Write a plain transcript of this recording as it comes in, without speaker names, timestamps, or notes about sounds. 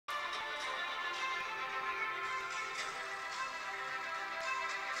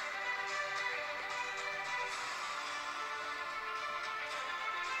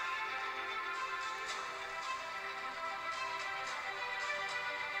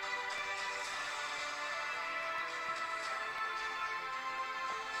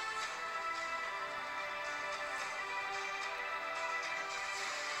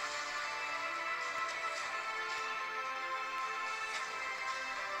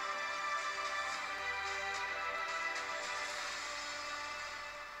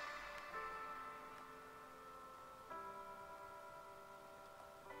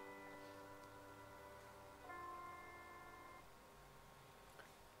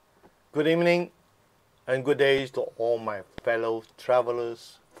Good evening and good day to all my fellow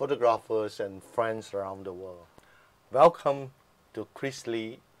travelers, photographers and friends around the world. Welcome to Karst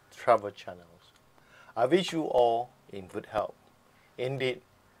Travel Channels. I wish you all in good health. Indeed,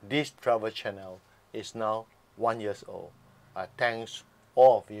 this travel channel is now 1 year old. I thank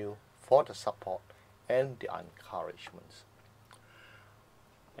all of you for the support and the encouragement.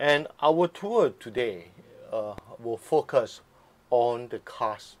 And our tour today will focus on the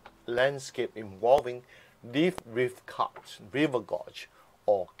Karst landscape involving deep river gorge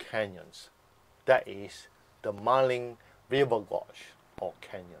or canyons. That is the Marling River Gorge or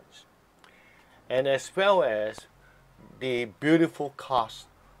canyons. And as well as the beautiful Karst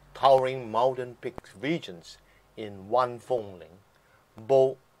towering mountain peak regions in Wanfenglin.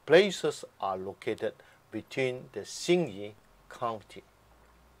 Both places are located between the Xingyi County.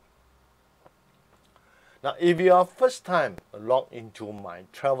 Now, if you are first time logged into my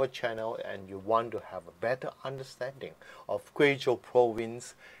travel channel and you want to have a better understanding of Guizhou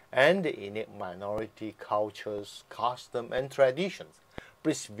province and the unique minority cultures, customs and traditions,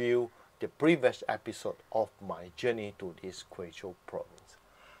 please view the previous episode of my journey to this Guizhou province.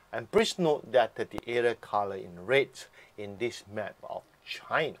 And please note that the area color in red in this map of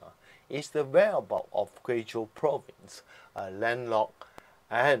China is the whereabouts of Guizhou province, a landlocked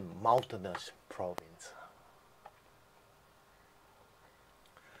and mountainous province.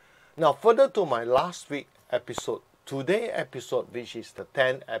 Now, further to my last week episode, today's episode, which is the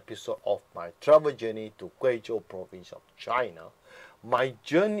 10th episode of my travel journey to Guizhou province of China, my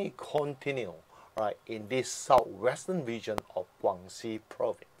journey continues in this southwestern region of Guizhou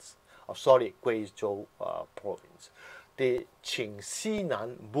province. Guizhou province, the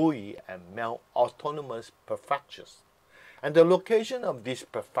Qingxinan, Buyi, and Miao autonomous prefectures. And the location of these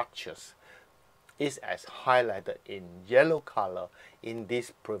prefectures is as highlighted in yellow color in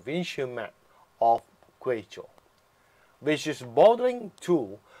this provincial map of Guizhou, which is bordering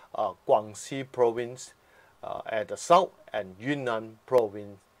to Guangxi province at the south and Yunnan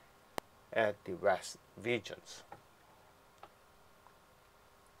province at the west regions.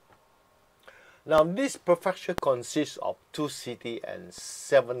 Now, this prefecture consists of 2 cities and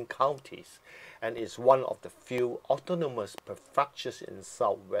 7 counties, and is one of the few autonomous prefectures in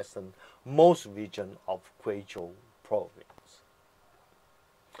southwestern most region of Guizhou province.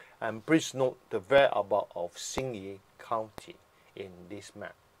 And please note the whereabouts of Xingyi County in this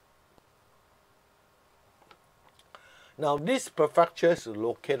map. Now, this prefecture is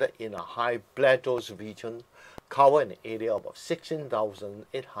located in a high plateaus region, covering an area of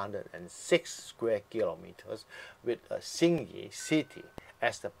 16,806 square kilometers, with a Xingyi city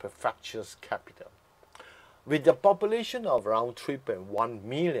as the prefecture's capital. With a population of around 3.1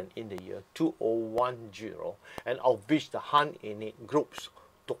 million in the year 2010, and of which the Han ethnic groups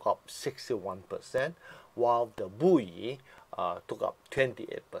took up 61%, while the Buyi took up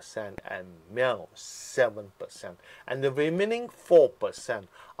 28% and Miao 7%, and the remaining 4%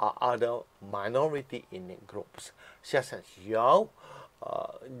 are other minority ethnic groups such as Yao,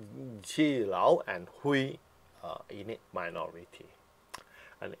 Jilao, and Hui ethnic minority.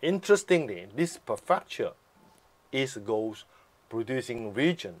 And interestingly, this prefecture is the gold producing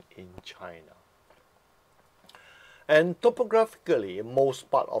region in China. And topographically,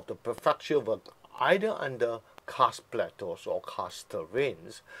 most part of the prefecture were either under karst plateaus or karst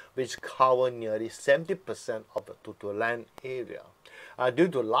terrains, which cover nearly 70% of the total land area. Due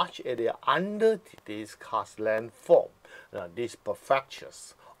to large area under this Karst Landform, these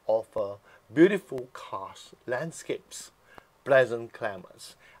prefectures offer beautiful karst landscapes, pleasant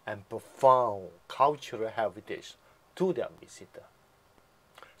climates, and profound cultural heritage to their visitor.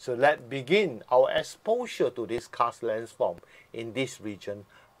 So let's begin our exposure to this Karst Landform in this region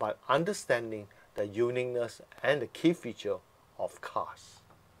by understanding the uniqueness and the key feature of karst.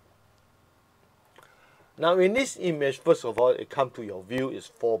 Now, in this image, first of all, it comes to your view is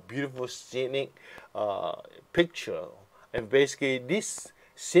 4 beautiful scenic picture, and basically this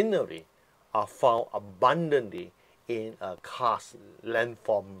scenery are found abundantly in Karst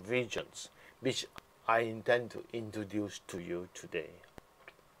Landform regions, which I intend to introduce to you today.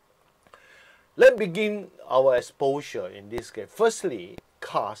 Let's begin our exposure in this case. Firstly,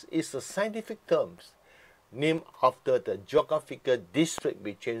 karst is a scientific term named after the geographical district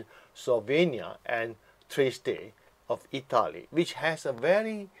between Slovenia and Trieste of Italy, which has a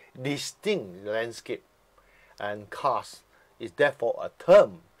very distinct landscape. And karst is therefore a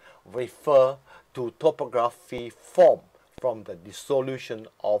term refer to topography formed from the dissolution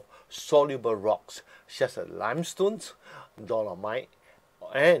of soluble rocks such as limestones, dolomite,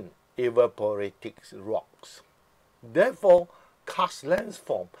 and evaporitic rocks. Therefore, Karst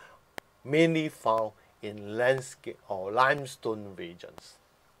Landform mainly found in landscape or limestone regions.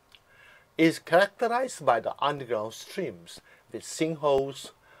 It is characterized by the underground streams with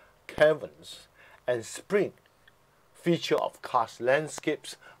sinkholes, caverns, and springs. Feature of karst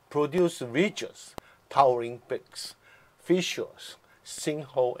landscapes produce ridges, towering peaks, fissures,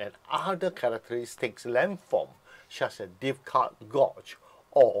 sinkhole, and other characteristics landform such as deep cut gorge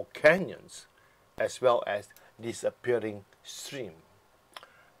or canyons, as well as disappearing stream.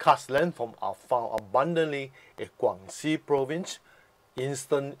 Karst landforms are found abundantly in Guangxi province,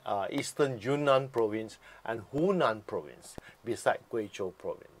 eastern Yunnan province, and Hunan province, beside Guizhou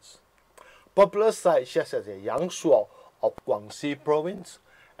province. Popular sites such as the Yangshuo of Guangxi province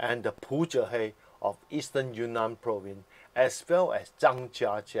and the Puzhehei of eastern Yunnan province, as well as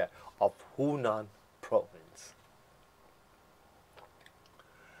Zhangjiajie of Hunan province.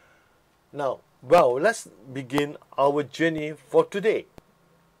 Now, let's begin our journey for today.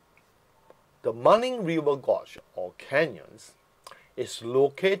 The Maling River Gorge or Canyons is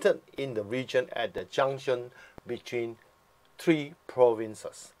located in the region at the junction between three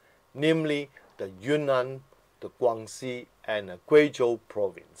provinces, namely the Yunnan, the Guangxi, and the Guizhou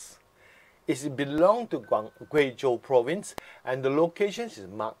province. It belongs to Guizhou province, and the location is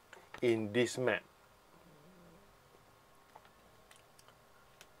marked in this map.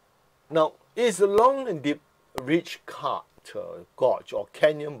 Now, it is a long and deep, rich cut gorge or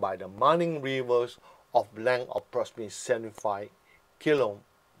canyon by the Maling rivers of length of approximately 75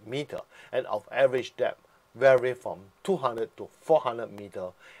 kilometers and of average depth vary from 200 to 400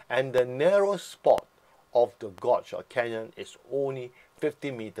 meters, and the narrowest spot of the gorge or canyon is only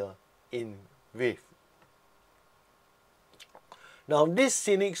 50 meters in width. Now, this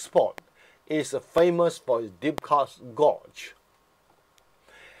scenic spot is famous for its deep cut gorge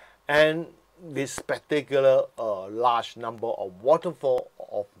and with spectacular large number of waterfalls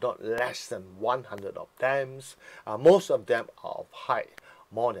of not less than 100 of them. Most of them are of height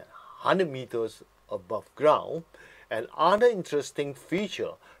more than 100 meters above ground, and other interesting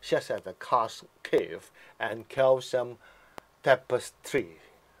features such as the Karst Cave and calcium tapestry.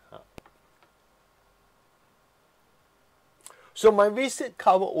 So my visit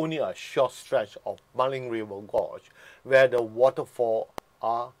covered only a short stretch of Maling River Gorge where the waterfalls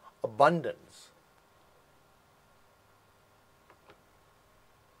are abundant.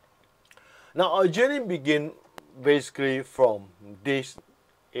 Now our journey begins basically from this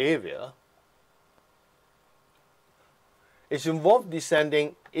area. It involves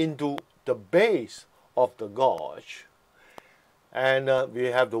descending into the base of the gorge, and we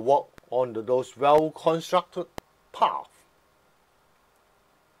have to walk on those well-constructed paths.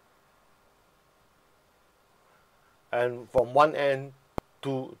 And from one end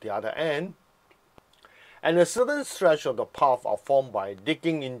to the other end, and a certain stretch of the path are formed by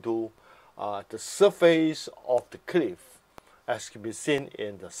digging into the surface of the cliff, as can be seen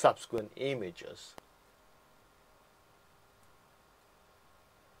in the subsequent images.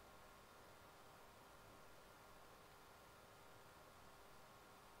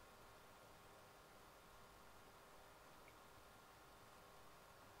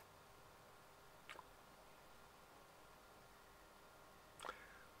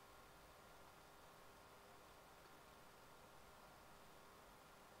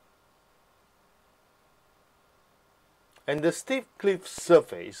 And the steep cliff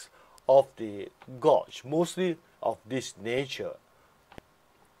surface of the gorge, mostly of this nature.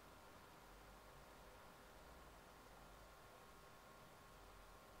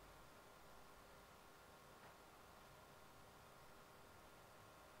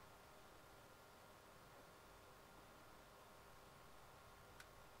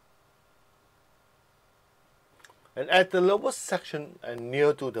 And at the lower section and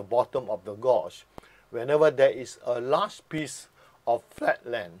near to the bottom of the gorge, whenever there is a large piece of flat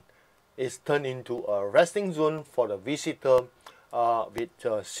land, it's turned into a resting zone for the visitor with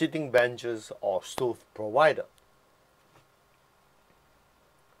sitting benches or stools provided.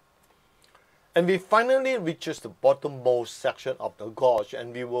 And we finally reached the bottommost section of the gorge,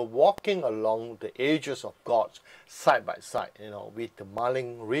 and we were walking along the edges of gorge side by side, with the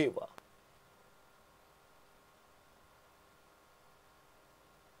Maling River.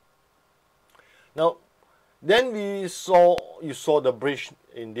 Now, then you saw the bridge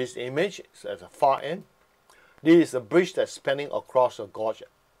in this image at the far end. This is a bridge that's spanning across the gorge,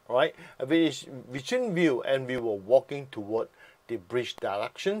 right? Within view, and we were walking toward the bridge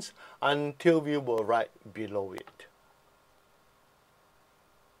directions until we were right below it.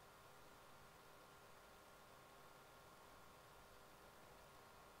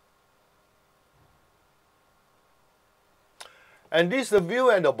 And this is the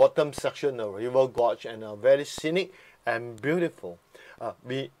view at the bottom section of River Gorge, and very scenic and beautiful.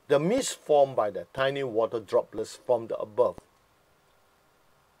 The mist formed by the tiny water droplets from the above.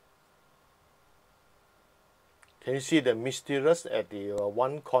 Can you see the mysterious at the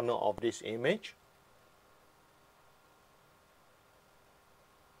one corner of this image?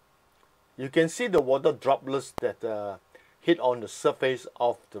 You can see the water droplets that hit on the surface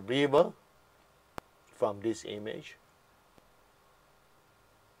of the river from this image.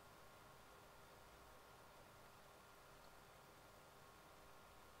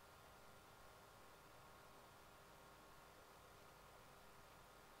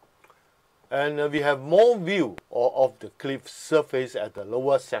 And we have more view of the cliff surface at the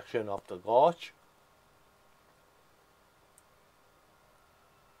lower section of the gorge.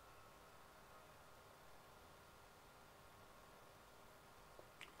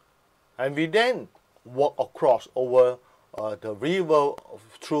 And we then walk across over the river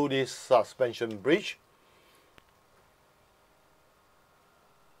through this suspension bridge.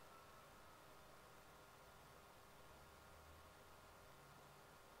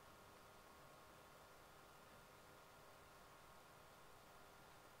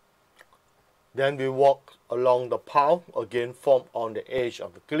 Then we walk along the path, again formed on the edge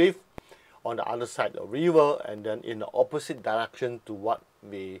of the cliff, on the other side of the river, and then in the opposite direction to what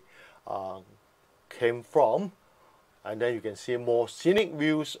we came from. And then you can see more scenic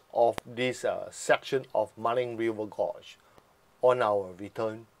views of this section of Maling River Gorge on our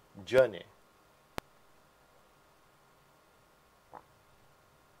return journey.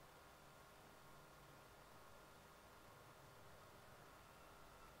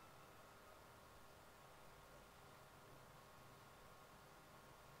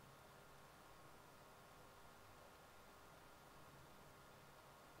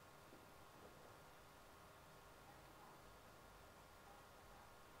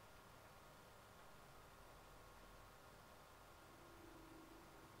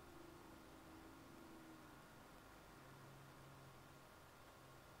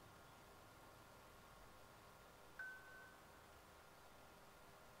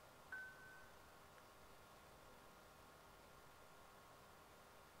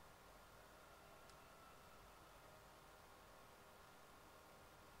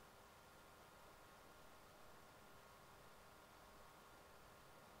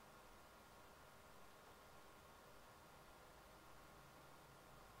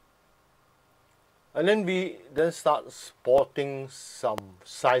 And then we then start spotting some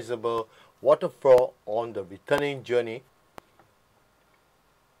sizable waterfall on the returning journey.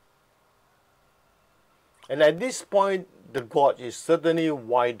 And at this point, the gorge is certainly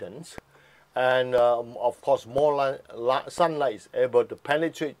widens, and of course more sunlight is able to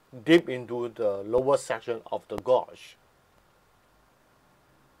penetrate deep into the lower section of the gorge.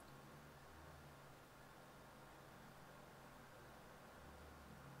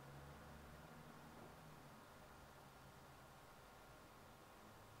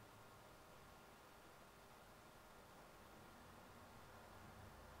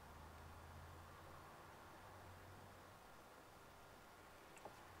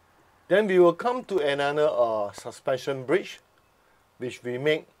 Then we will come to another suspension bridge, which we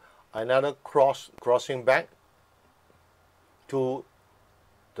make another crossing back to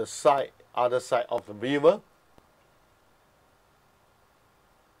the other side of the river.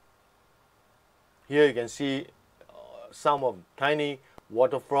 Here you can see some of tiny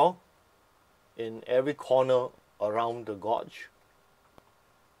waterfall in every corner around the gorge.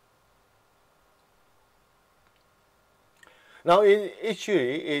 Now, it's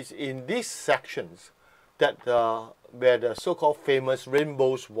in these sections that where the so-called famous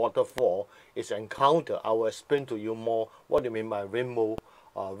Rainbow's waterfall is encountered. I will explain to you more what you mean by rainbow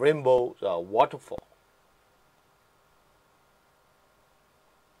waterfall.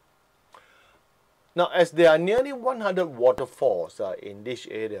 Now, as there are nearly 100 waterfalls in this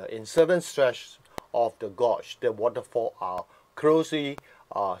area, in certain stretches of the gorge, the waterfalls are closely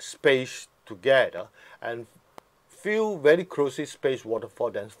spaced together, and few very closely spaced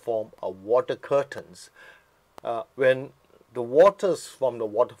waterfalls then form water curtains. When the waters from the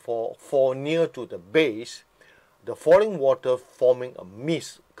waterfall fall near to the base, the falling water forming a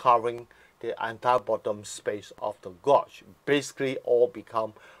mist covering the entire bottom space of the gorge basically all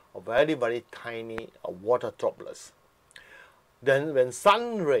become a very, very tiny water droplets. Then when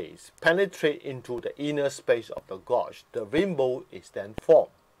sun rays penetrate into the inner space of the gorge, the rainbow is then formed.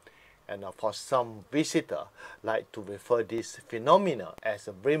 And of course, some visitors like to refer this phenomena as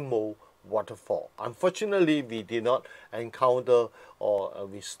a rainbow waterfall. Unfortunately, we did not encounter or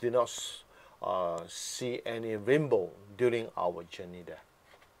we did not see any rainbow during our journey there.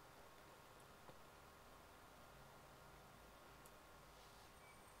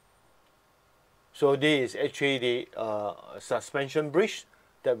 So this is actually the suspension bridge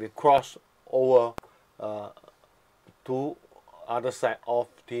that we cross over to other side of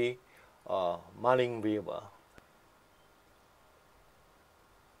the Maling River.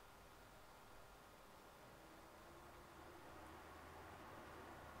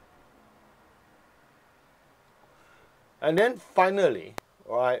 And then finally,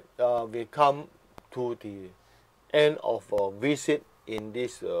 right, we come to the end of our visit in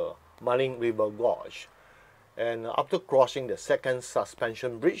this Maling River Gorge. And after crossing the second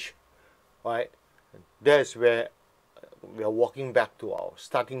suspension bridge, right, that's where we are walking back to our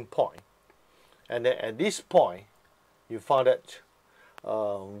starting point. And then at this point, you found that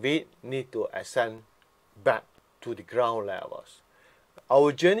we need to ascend back to the ground levels.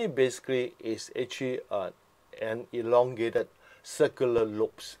 Our journey basically is actually an elongated circular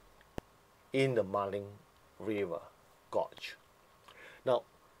loops in the Maling River Gorge. Now,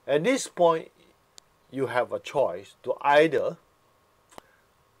 at this point, you have a choice to either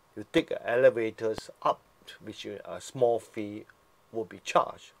you take elevators up, which a small fee will be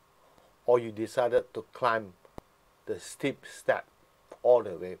charged, or you decided to climb the steep step all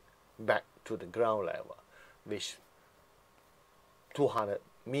the way back to the ground level, which 200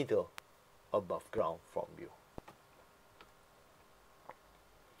 meters above ground from you.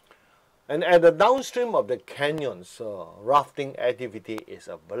 And at the downstream of the canyons, rafting activity is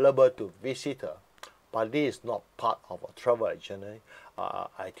available to visitors, but this is not part of a travel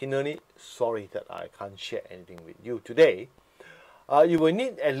itinerary. Sorry that I can't share anything with you today. You will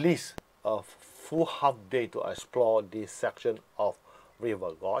need at least a full half day to explore this section of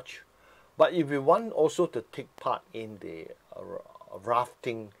River Gorge. But if you want also to take part in the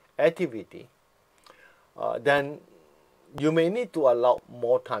rafting activity, then you may need to allow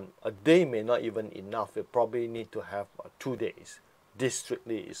more time. A day may not even enough. You probably need to have 2 days. This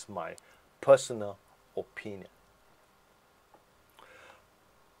strictly is my personal opinion.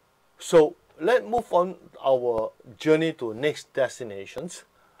 So let's move on our journey to next destinations,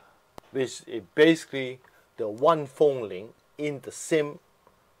 which is basically the Wanfenglin in the same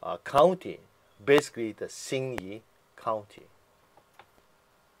county, basically the Xingyi County.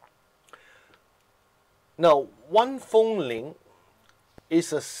 Now, Wanfenglin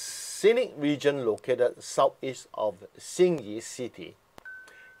is a scenic region located southeast of Xingyi City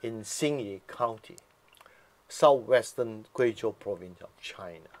in Xingyi County, South-western Guizhou Province of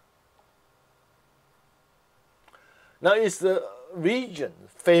China. Now, it's the region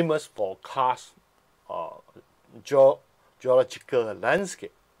famous for Karst geological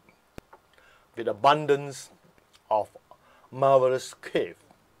landscape with abundance of marvelous caves,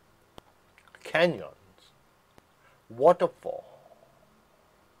 canyons, waterfall,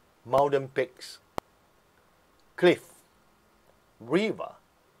 mountain peaks, cliff, river,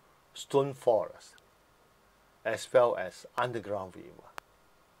 stone forest, as well as underground river.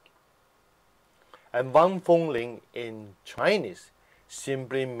 And Wanfenglin in Chinese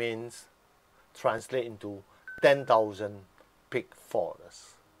simply means, translate into 10,000 peak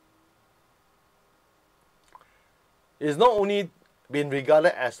forest. It's not only been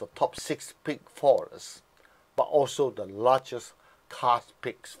regarded as the top 6 peak forests, but also the largest Karst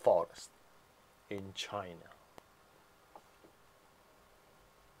peak forest in China.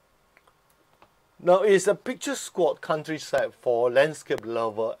 Now, it's a picturesque countryside for landscape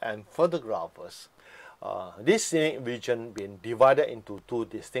lovers and photographers. This scenic region being divided into 2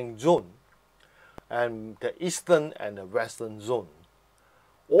 distinct zones, and the eastern and the western zone.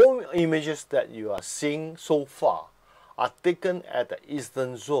 All images that you are seeing so far are taken at the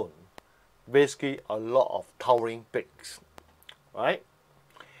eastern zone. Basically, a lot of towering peaks, right?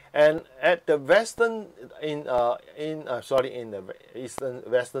 And at the western in the eastern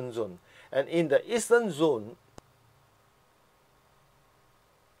western zone, and in the eastern zone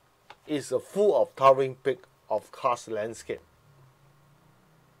is full of towering peak of Karst landscape.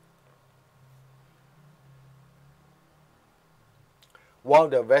 While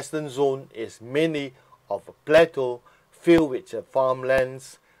the western zone is mainly of a plateau filled with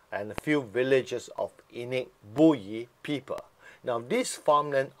farmlands and a few villages of Inuit Buyi people. Now, these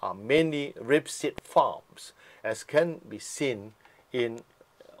farmlands are mainly rapeseed farms, as can be seen in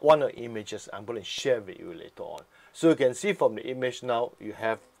one of the images I'm going to share with you later on. So you can see from the image now, you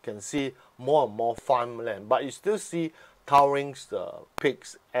can see more and more farmland, but you still see towering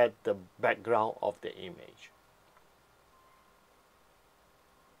peaks at the background of the image.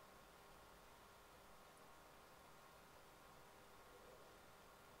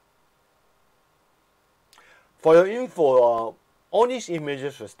 For your info, all these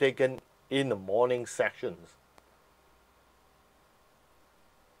images was taken in the morning sections.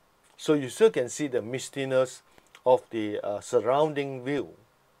 So you still can see the mistiness of the surrounding view.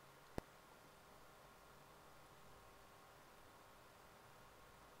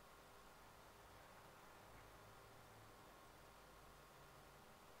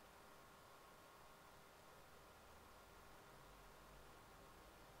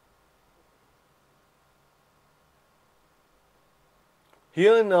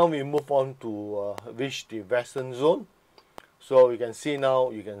 Here now we move on to reach the western zone. So you can see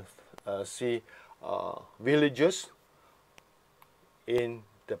now, you can see villages in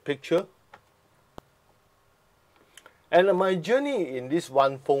the picture. And my journey in this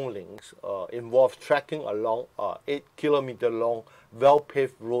Wanfenglin involves trekking along 8-kilometer long,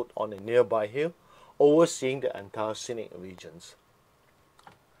 well-paved road on a nearby hill, overseeing the entire scenic regions.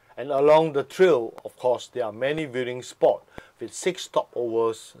 And along the trail, of course, there are many viewing spots with 6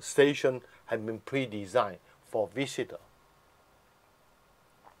 stopovers stations have been pre-designed for visitors.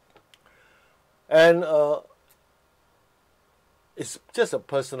 And it's just a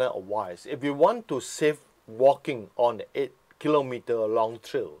personal advice. If you want to save walking on the 8-kilometer long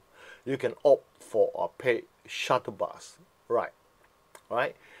trail, you can opt for a paid shuttle bus ride,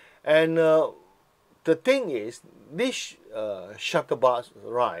 right? And the thing is, this shuttle bus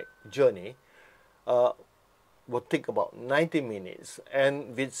ride journey will take about 90 minutes,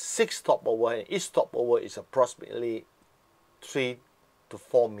 and with 6 stopovers, and each stopover is approximately 3 to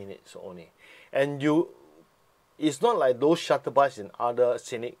 4 minutes only. And it's not like those shuttle buses in other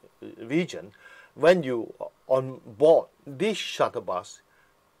scenic region. When you are on board this shuttle bus,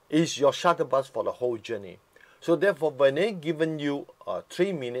 is your shuttle bus for the whole journey. So therefore, when they given you a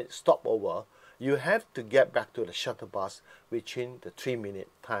 3-minute stopover, you have to get back to the shuttle bus within the 3-minute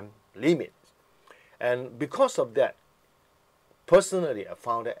time limit. And because of that, personally, I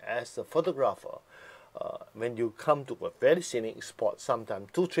found that as a photographer, when you come to a very scenic spot, sometimes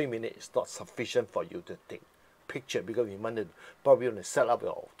 2-3 minutes is not sufficient for you to take picture, because you probably want to set up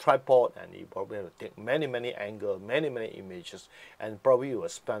your tripod, and you probably have to take many angles, many images, and probably you will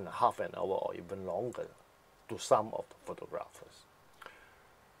spend half an hour or even longer to some of the photographers.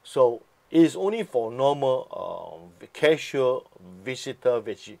 So it is only for normal casual visitor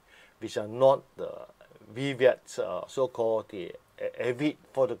which are not the vivid, so-called the avid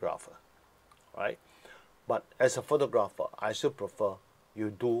photographer, right? But as a photographer, I still prefer you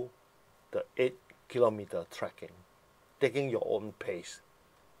do the 8-kilometer trekking, taking your own pace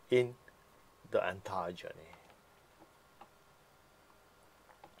in the entire journey.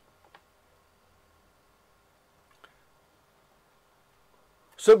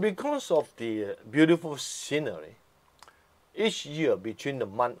 So because of the beautiful scenery, each year between the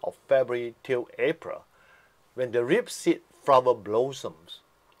month of February till April, when the rapeseed flower blossoms,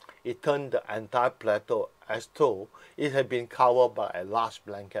 it turns the entire plateau as though it had been covered by a large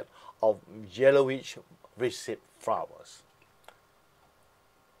blanket of yellowish rapeseed flowers.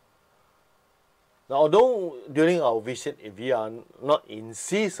 Now, although during our visit, if we are not in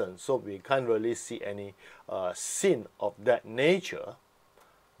season, so we can't really see any scene of that nature,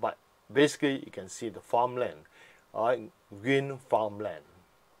 but basically you can see the farmland, green farmland.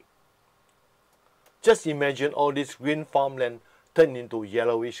 Just imagine all this green farmland turn into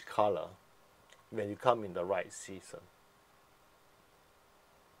yellowish color when you come in the right season.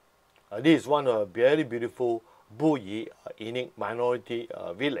 This is one of a very beautiful Buyi ethnic minority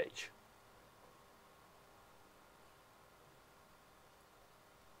village.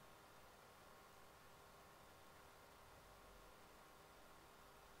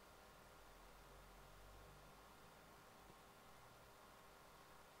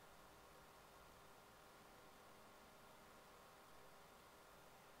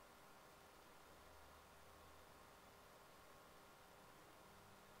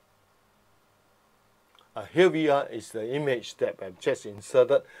 Here we are is the image that I've just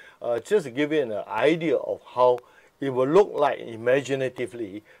inserted, just to give you an idea of how it will look like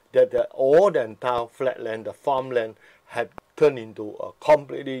imaginatively that all the entire flatland, the farmland, had turned into a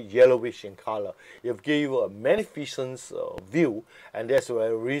completely yellowish in color. It gives you a magnificent view, and that's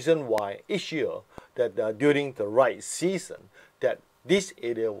the reason why each year that during the right season, that this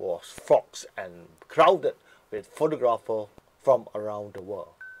area was fogged and crowded with photographers from around the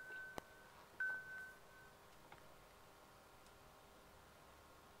world.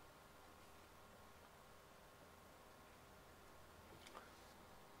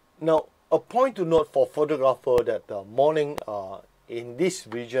 Now, a point to note for photographer that the morning in this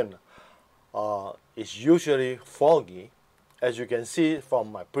region is usually foggy. As you can see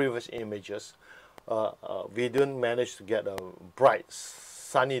from my previous images, we didn't manage to get a bright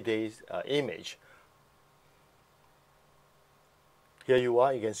sunny day image. Here you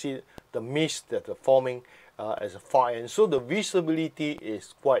are, you can see the mist that are forming as a fire, and so the visibility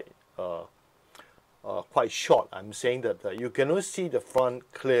is quite short. I'm saying that you cannot see the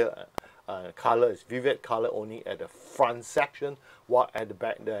front clear color, it's vivid color only at the front section, while at the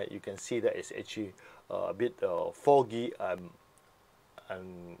back there you can see that it's actually a bit foggy,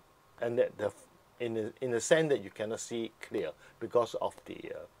 and that in the sense that you cannot see clear because of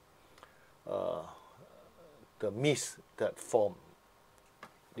the mist that formed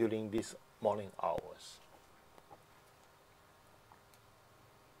during these morning hours.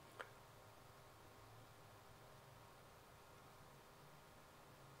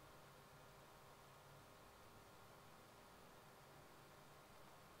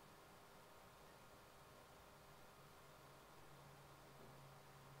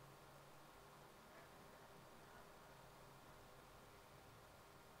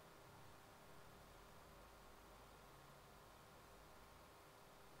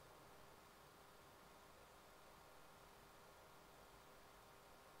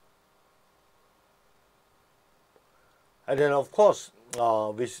 And then of course,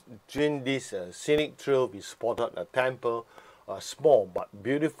 during this scenic trail, we spotted a temple, small but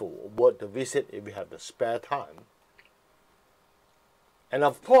beautiful, worth to visit if we have the spare time. And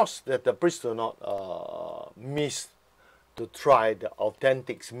of course, that please do not miss to try the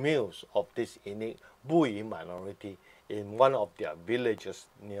authentic meals of this unique Bui minority in one of their villages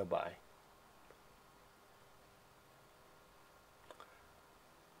nearby.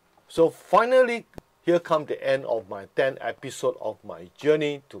 So finally, here comes the end of my 10th episode of my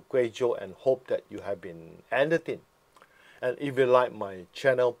journey to Guizhou, and hope that you have been entertained. And if you like my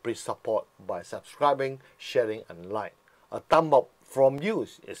channel, please support by subscribing, sharing and like. A thumb up from you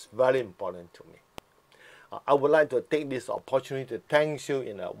is very important to me. I would like to take this opportunity to thank you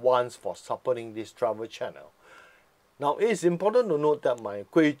in advance for supporting this travel channel. Now it is important to note that my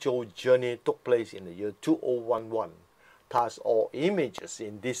Guizhou journey took place in the year 2011. Thus, all images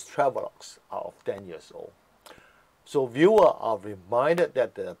in these travelogues are of 10 years old. So viewers are reminded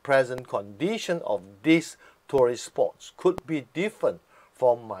that the present condition of these tourist spots could be different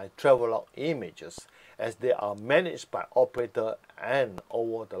from my travelogue images, as they are managed by operator, and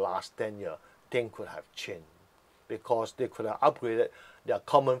over the last 10 years, things could have changed because they could have upgraded their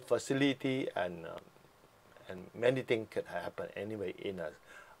common facility, and many things could happen anyway in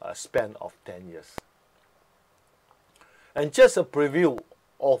a span of 10 years. And just a preview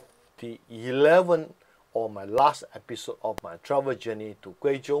of the 11th or my last episode of my travel journey to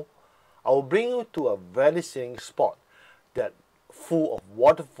Guizhou, I will bring you to a very scenic spot that full of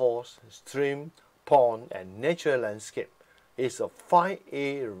waterfalls, stream, pond and natural landscape. Is a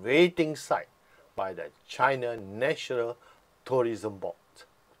 5A rating site by the China National Tourism Board.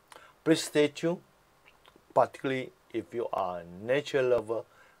 Please stay tuned, particularly if you are a nature lover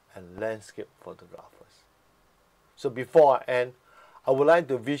and landscape photographer. So before I end, I would like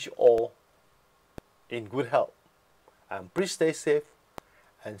to wish you all in good health, and please stay safe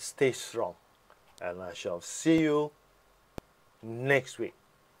and stay strong, and I shall see you next week.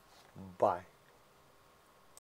 Bye.